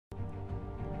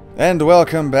And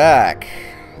welcome back.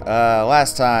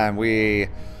 Last time when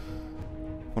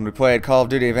we played Call of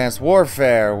Duty Advanced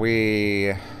Warfare,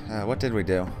 what did we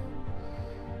do?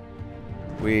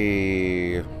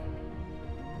 We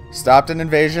stopped an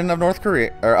invasion of North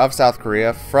Korea, or of South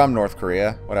Korea, from North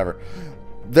Korea, whatever.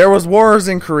 There was wars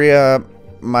in Korea,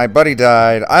 my buddy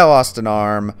died, I lost an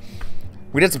arm,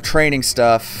 we did some training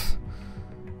stuff,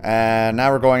 and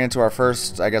now we're going into our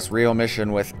first, I guess, real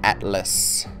mission with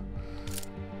Atlas.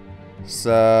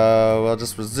 So, we'll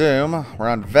just resume. We're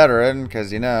on veteran,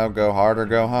 because, you know, go hard or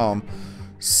go home.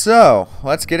 So,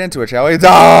 let's get into it, shall we?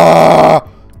 Dah!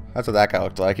 That's what that guy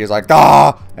looked like. He was like,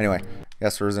 Dah! Anyway,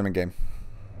 yes, we're resuming game.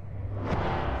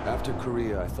 After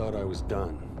Korea, I thought I was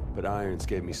done, but Irons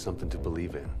gave me something to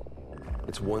believe in.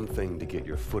 It's one thing to get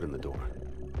your foot in the door.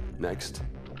 Next,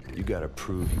 you gotta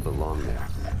prove you belong there.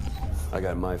 I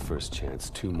got my first chance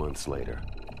 2 months later.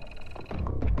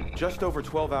 Just over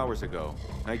 12 hours ago,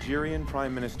 Nigerian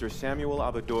Prime Minister Samuel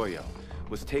Abadoyo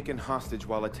was taken hostage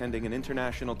while attending an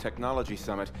international technology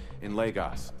summit in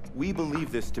Lagos. We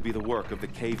believe this to be the work of the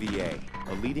KVA,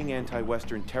 a leading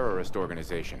anti-Western terrorist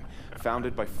organization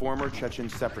founded by former Chechen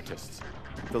separatists.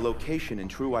 The location and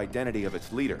true identity of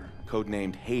its leader,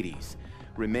 codenamed Hades,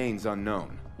 remains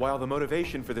unknown. While the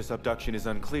motivation for this abduction is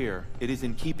unclear, it is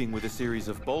in keeping with a series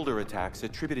of bolder attacks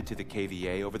attributed to the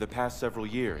KVA over the past several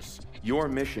years. Your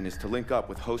mission is to link up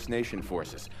with host nation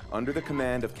forces under the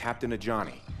command of Captain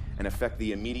Ajani and effect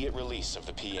the immediate release of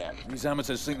the PM. These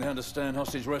amateurs think they understand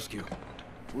hostage rescue.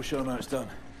 We'll show them how it's done.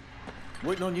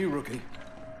 Waiting on you, rookie.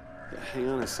 Yeah, hang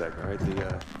on a sec, alright?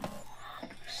 The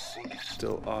sync's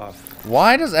still off.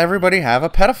 Why does everybody have a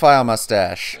pedophile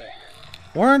mustache?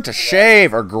 Learn to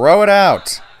shave or grow it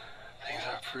out. These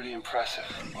are pretty impressive.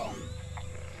 Well,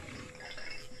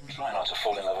 try not to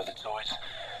fall in love with the toys.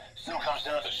 Still comes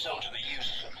down to the soldier that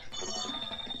uses them.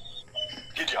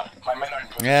 Gideon, my men are in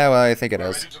position. Yeah, well, I think it We're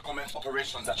is. ready to commence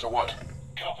operations at your word.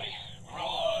 Copy. Roll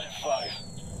hard in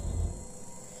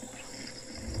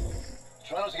 5.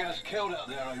 Try not to get us killed out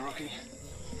there, you rookie.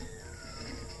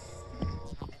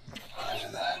 Roger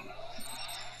that.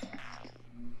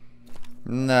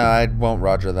 No, I won't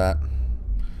roger that.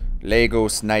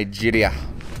 Lagos, Nigeria.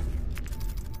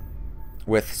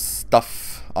 With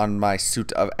stuff on my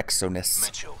suit of Exonus.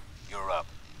 Mitchell, you're up.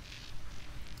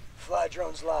 Fly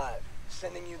drones live.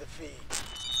 Sending you the feed.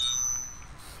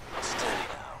 Steady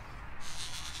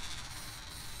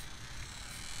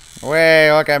now.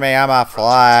 Wait, look at me, I'm a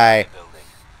fly.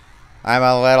 I'm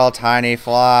a little tiny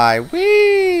fly.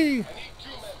 Whee!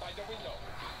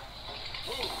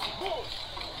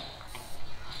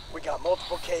 We got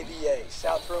multiple KVA.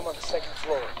 South room on the 2nd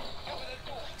floor.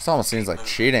 This almost seems like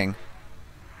cheating.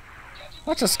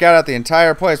 Let's just scout out the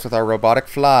entire place with our robotic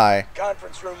fly.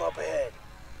 Conference room up ahead.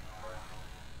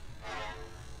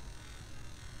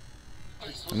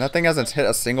 And that thing hasn't hit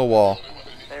a single wall.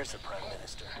 There's the Prime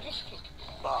Minister.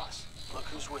 Boss, look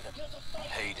who's with him.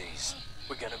 Hades.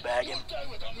 We're gonna bag him.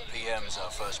 PM's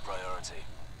our first priority.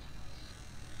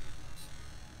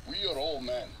 We are all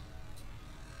men,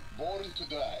 born to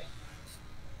die.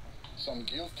 Some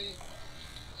guilty,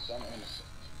 some innocent.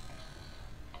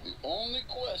 The only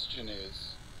question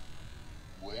is,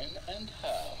 when and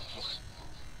how?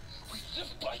 We live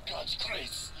by God's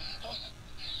grace.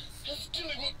 Still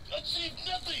I will achieve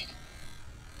nothing.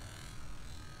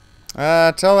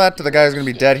 Tell that to the guy who's gonna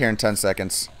be dead here in 10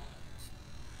 seconds.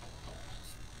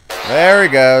 There he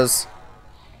goes.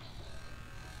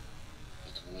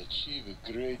 It will achieve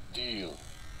a great deal.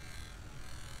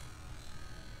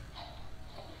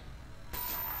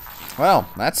 Well,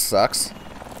 that sucks.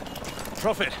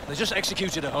 Prophet, they just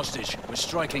executed a hostage. We're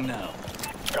striking now.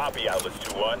 Copy, Atlas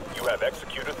 2-1. You have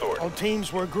execute authority. On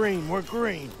teams, we're green, we're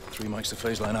green. 3 mics to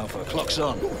phase line Alpha. Clock's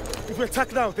on. If we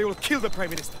attack now, they will kill the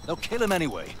Prime Minister. They'll kill him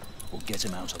anyway. We'll get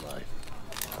him out alive.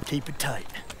 Keep it tight.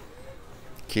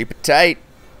 Keep it tight.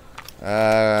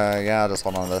 Yeah, I'll just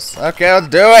hold on to this. Okay, let's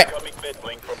do it! Incoming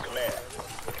midlink from command.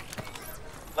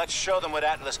 Let's show them what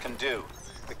Atlas can do.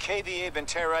 The KVA have been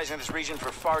terrorizing this region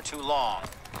for far too long.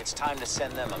 It's time to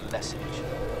send them a message.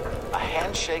 A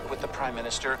handshake with the Prime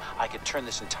Minister, I could turn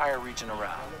this entire region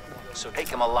around. So take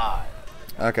him alive.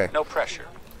 Okay. No pressure.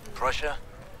 Pressure?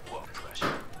 Well,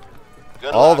 pressure.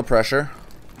 Good All luck. the pressure.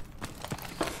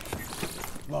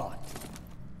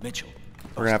 Mitchell.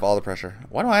 We're gonna have all the pressure.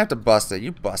 Why do I have to bust it?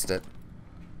 You bust it.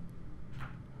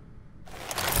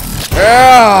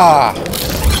 Yeah!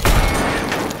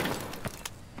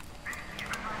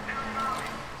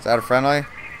 Is that a friendly?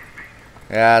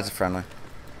 Yeah, it's a friendly.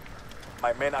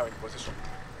 My men are in position.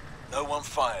 No one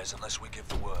fires unless we give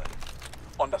the word.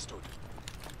 Understood.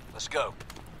 Let's go.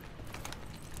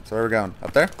 So where are we going?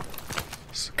 Up there?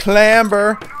 Just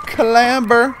clamber!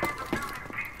 Clamber!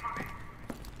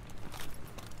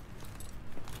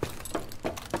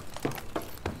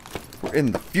 We're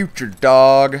in the future,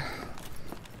 dog.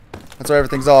 That's why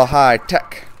everything's all high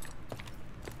tech.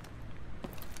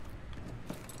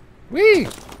 Whee!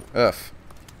 Ugh.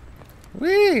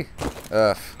 Whee!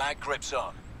 Ugh. Mag grips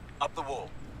on. Up the wall.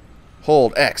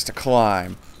 Hold X to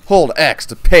climb. Hold X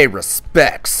to pay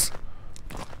respects.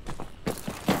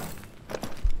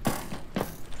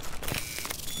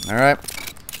 Alright.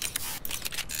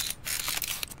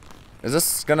 Is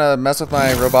this gonna mess with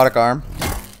my robotic arm?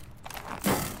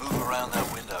 Move around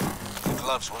that window. The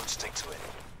gloves won't stick to it.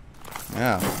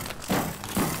 Yeah.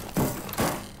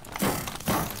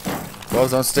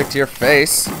 Gloves don't stick to your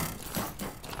face.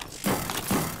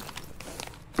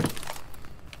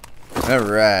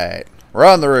 Alright. We're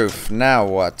on the roof. Now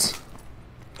what?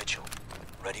 Mitchell,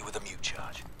 ready with a mute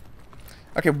charge.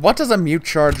 Okay, what does a mute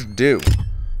charge do?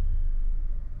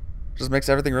 Just makes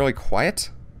everything really quiet?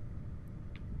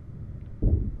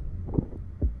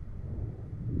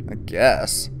 I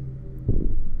guess.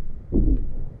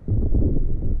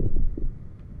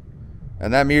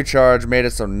 And that mute charge made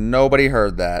it so nobody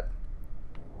heard that.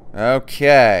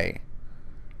 Okay.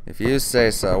 If you say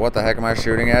so. What the heck am I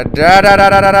shooting at? Da da da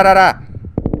da da da da da!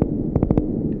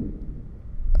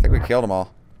 I think we killed them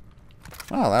all.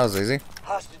 Oh, that was easy.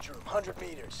 Hostage room, 100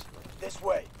 meters. This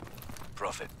way.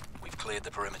 Prophet, we've cleared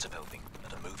the perimeter building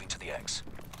and are moving to the X.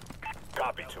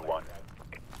 Copy, 2-1.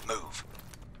 Move.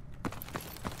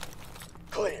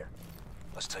 Clear.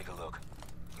 Let's take a look.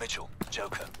 Mitchell,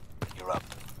 Joker, you're up.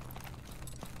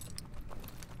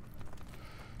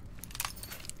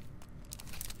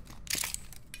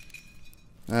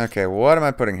 Okay, what am I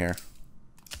putting here?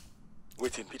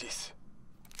 Within BDs.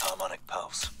 Harmonic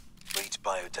pulse. Reads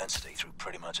biodensity through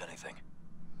pretty much anything.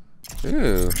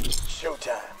 Ooh.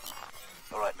 Showtime.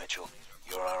 Alright, Mitchell,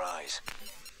 you're our eyes.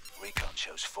 Recon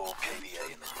shows 4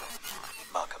 KVA in this room.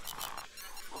 Mark 'em.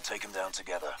 We'll take them down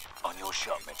together. On your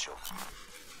shot, Mitchell.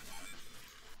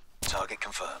 Target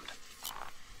confirmed.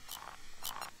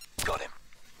 Got him.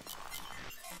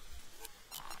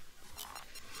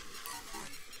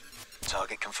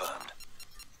 Target confirmed.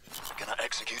 We're gonna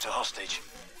execute a hostage.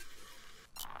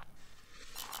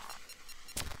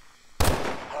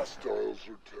 Hostiles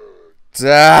are tagged.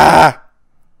 Duh!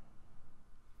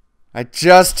 I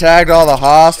just tagged all the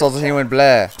hostiles and he went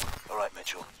blah. Alright,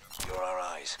 Mitchell. You're our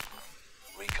eyes.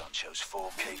 Recon shows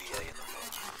 4 KVA in the room.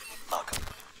 Mark 'em.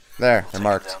 There, We'll they're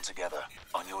marked. take 'em down together.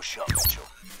 On your shot, Mitchell.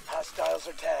 Hostiles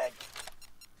are tagged.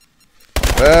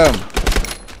 Boom.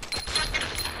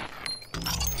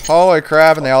 Holy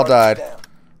crap, and they all died.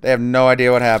 They have no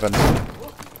idea what happened.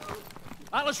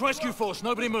 Atlas Rescue Force,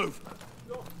 nobody move.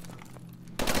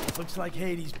 Looks like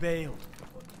Hades bailed.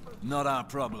 Not our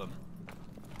problem.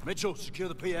 Mitchell, secure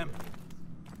the PM.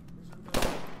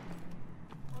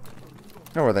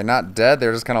 Oh, were they not dead? They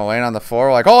were just kind of laying on the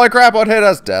floor like, holy crap, what hit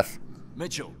us? Death.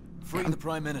 Mitchell, free the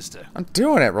Prime Minister. I'm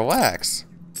doing it, relax.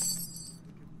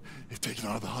 They've taken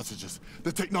out the hostages.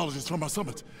 The technologists from our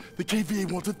summit. The KVA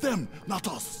wanted them, not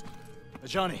us.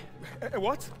 Johnny.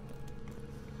 What?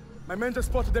 My men just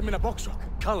spotted them in a box truck.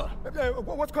 Color.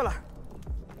 What color?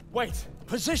 Wait.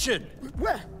 Position.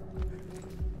 Where?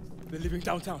 They're leaving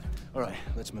downtown. All right,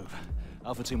 let's move.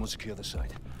 Alpha team will secure the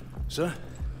site. Sir,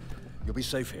 you'll be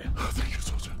safe here. Thank you,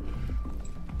 soldier.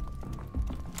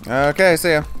 Okay,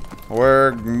 see ya.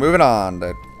 We're moving on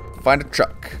to find a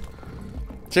truck.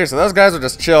 Seriously, those guys are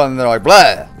just chilling and they're like,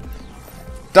 blah!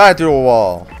 Died through a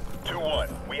wall.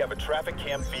 2-1, we have a traffic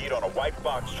cam feed on a white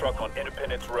box truck on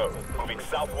Independence Road, moving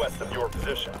southwest of your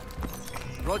position.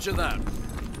 Roger that.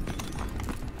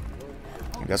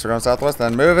 I guess we're going southwest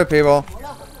then. Move it, people.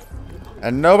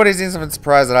 And nobody seems even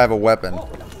surprised that I have a weapon.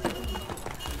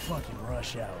 Fucking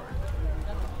rush hour.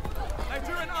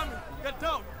 Nigerian army, get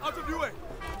down, out of your way.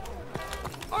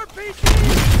 RPG!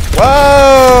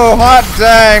 Whoa! Hot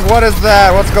dang! What is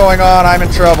that? What's going on? I'm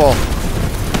in trouble.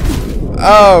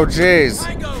 Oh, jeez.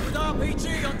 Tango with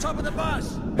RPG on top of the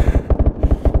bus.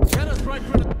 Get us right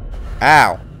for the...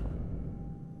 Ow.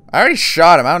 I already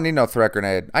shot him. I don't need no threat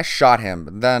grenade. I shot him,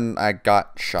 but then I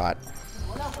got shot.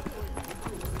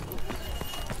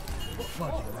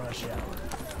 Fucking rush hour.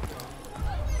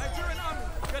 Nigerian army,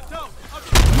 get down, out of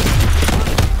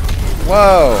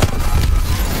Whoa.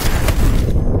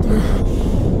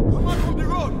 Come on from the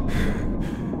road.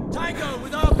 Tango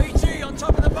with RPG on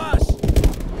top of the bus.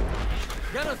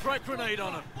 Get a threat grenade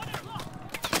on him.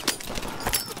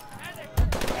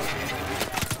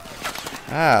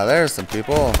 Ah, there's some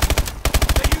people.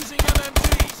 They're using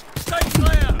MMGs. Stay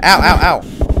clear. Ow, ow, ow.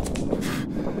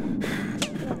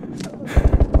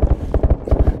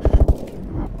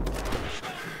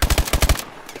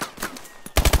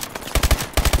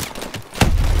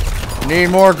 Need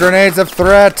more grenades of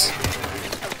threat.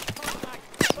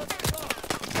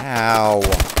 Ow.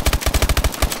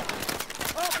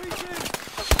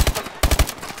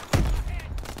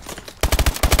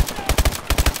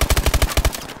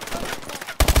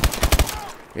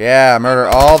 Yeah, murder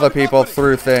all the people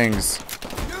through things.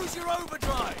 Use your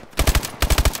overdrive.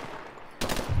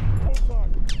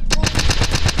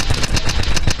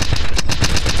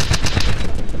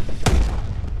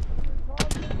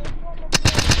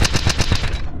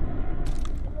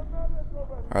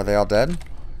 Are they all dead?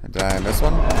 Did I miss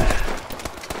one?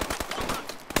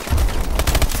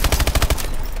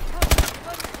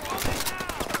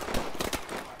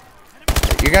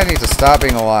 You guys need to stop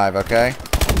being alive, okay?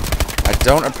 I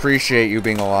don't appreciate you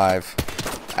being alive.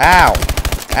 Ow!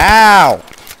 Ow!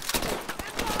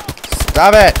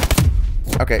 Stop it!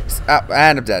 Okay,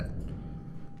 and I'm dead.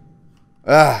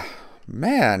 Ugh.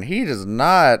 Man, he does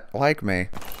not like me.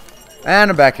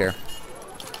 And I'm back here.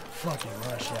 Fucking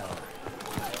rush hour.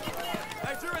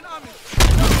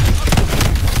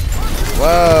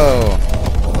 Whoa.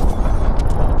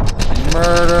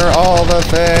 Murder all the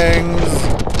things.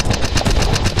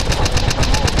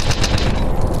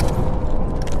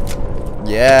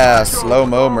 Yeah,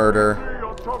 slow-mo murder.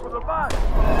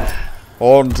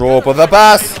 On top of the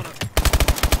bus.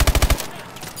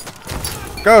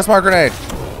 Go, smart grenade.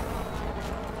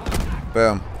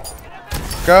 Boom.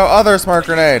 Go, other smart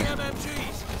grenade.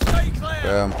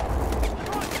 Boom.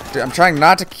 Dude, I'm trying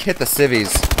not to hit the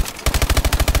civvies.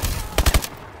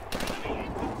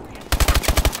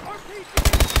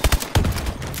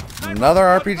 Another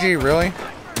RPG, really?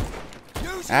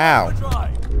 Ow.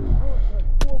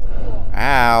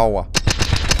 Ow.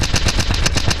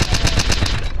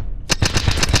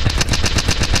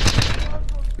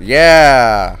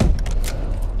 Yeah.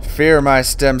 Fear my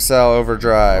stem cell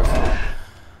overdrive.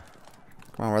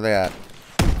 Come on, where are they at?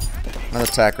 Another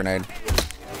attack grenade.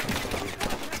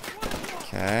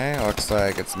 Okay, looks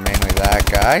like it's mainly that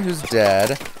guy who's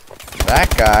dead.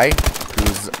 That guy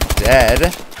who's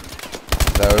dead.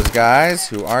 Those guys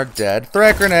who are dead.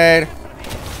 Threat grenade.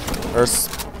 Or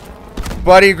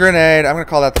buddy grenade. I'm gonna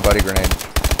call that the buddy grenade.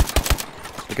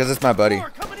 Because it's my buddy.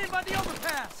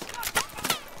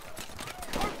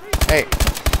 Hey,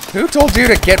 who told you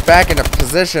to get back into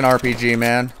position, RPG,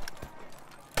 man?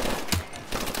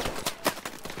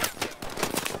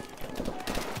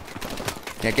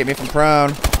 Can't get me from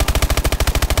prone.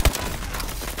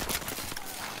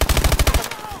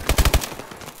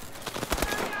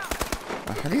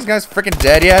 Are these guys freaking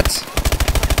dead yet?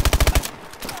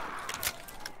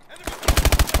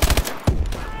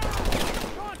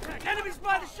 Enemies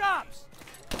by the shops.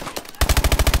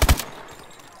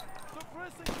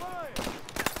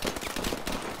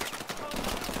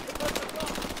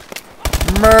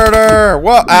 Murder!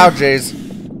 Whoa! Ow, jeez.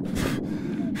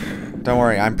 Don't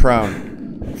worry, I'm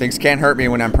prone. Things can't hurt me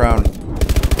when I'm prone.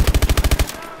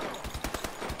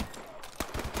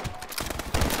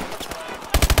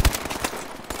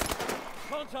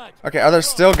 Okay, are there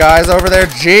still guys over there?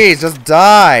 Jeez, just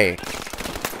die!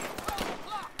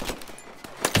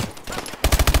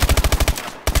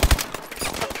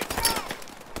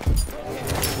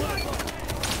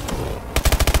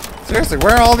 Seriously,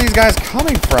 where are all these guys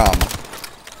coming from?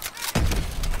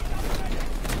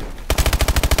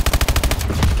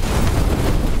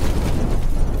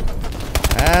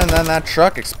 And then that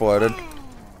truck exploded.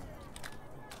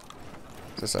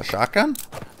 Is this a shotgun?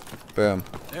 Boom.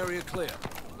 Area clear.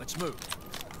 Let's move.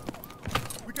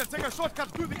 We can take a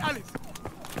shortcut through the alleys.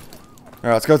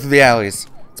 Alright, let's go through the alleys.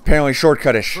 It's apparently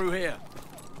shortcut-ish. Through here.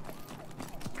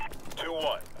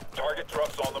 2-1. Target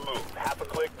trucks on the move. Half a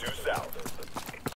click, due